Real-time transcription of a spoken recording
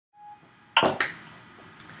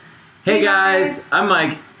Hey guys, I'm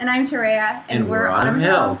Mike. And I'm Terea. And we're Autumn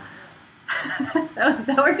Hill.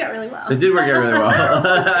 that worked out really well. It did work out really well.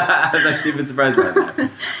 I was actually a bit surprised by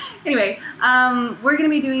that. Anyway, we're going to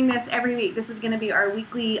be doing this every week. This is going to be our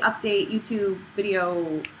weekly update YouTube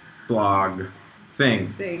video blog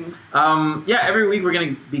thing. Yeah, every week we're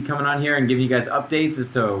going to be coming on here and giving you guys updates as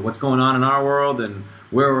to what's going on in our world and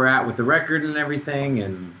where we're at with the record and everything.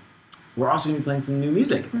 And we're also going to be playing some new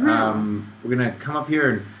music. Mm-hmm. We're going to come up here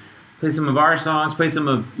and play some of our songs, play some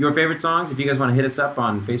of your favorite songs. If you guys want to hit us up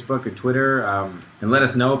on Facebook or Twitter and let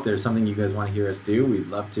us know if there's something you guys want to hear us do, we'd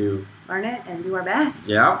love to learn it and do our best.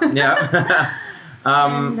 Yeah.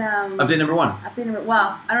 Update number one.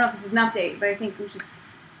 Well, I don't know if this is an update, but I think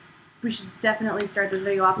we should definitely start this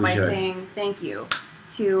video off by saying thank you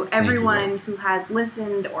to everyone who has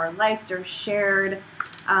listened or liked or shared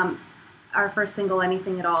our first single,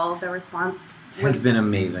 Anything at All. The response has been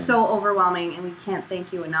amazing. So overwhelming, and we can't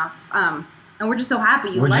thank you enough. And we're just so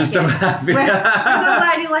happy you like it. We're so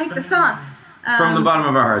glad you like the song. From the bottom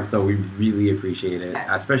of our hearts, though, we really appreciate it. Yes.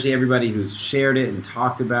 Especially everybody who's shared it and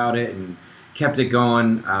talked about it and kept it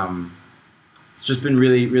going. It's just been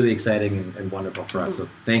really, really exciting and wonderful for us. So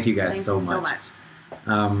thank you guys so much.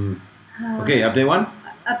 Okay, update one?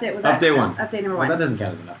 Update one. Update number one. Well, that doesn't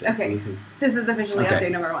count as an update. Okay. So this is officially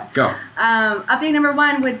update number one. Go. Update number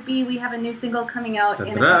one would be we have a new single coming out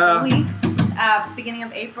in a couple weeks, beginning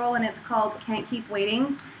of April, and it's called Can't Keep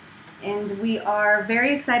Waiting. And we are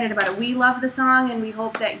very excited about it. We love the song, and we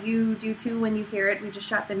hope that you do too when you hear it. We just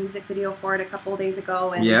shot the music video for it a couple of days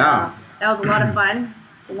ago, and that was a lot of fun.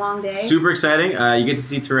 It's a long day. Super exciting. You get to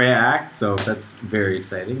see Terea act, so that's very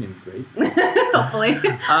exciting and great. Hopefully.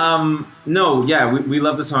 We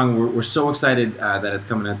love the song. We're so excited that it's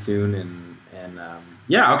coming out soon, and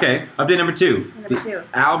okay. Update number two. The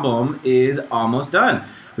album is almost done.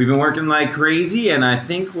 We've been working like crazy, and I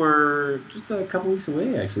think we're just a couple weeks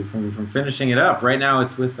away actually from finishing it up. Right now,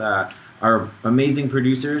 it's with our amazing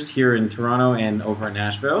producers here in Toronto and over in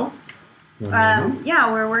Nashville.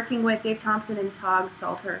 We're working with Dave Thompson and Tog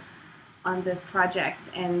Salter on this project,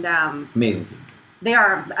 and amazing team. They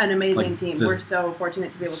are an amazing team. We're so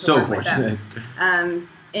fortunate to be able to work with them.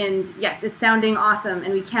 And yes, it's sounding awesome,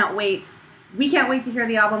 and we can't wait. We can't wait to hear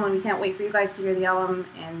the album, and we can't wait for you guys to hear the album.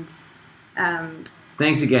 And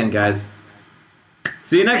thanks again, guys.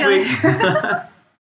 See you next week.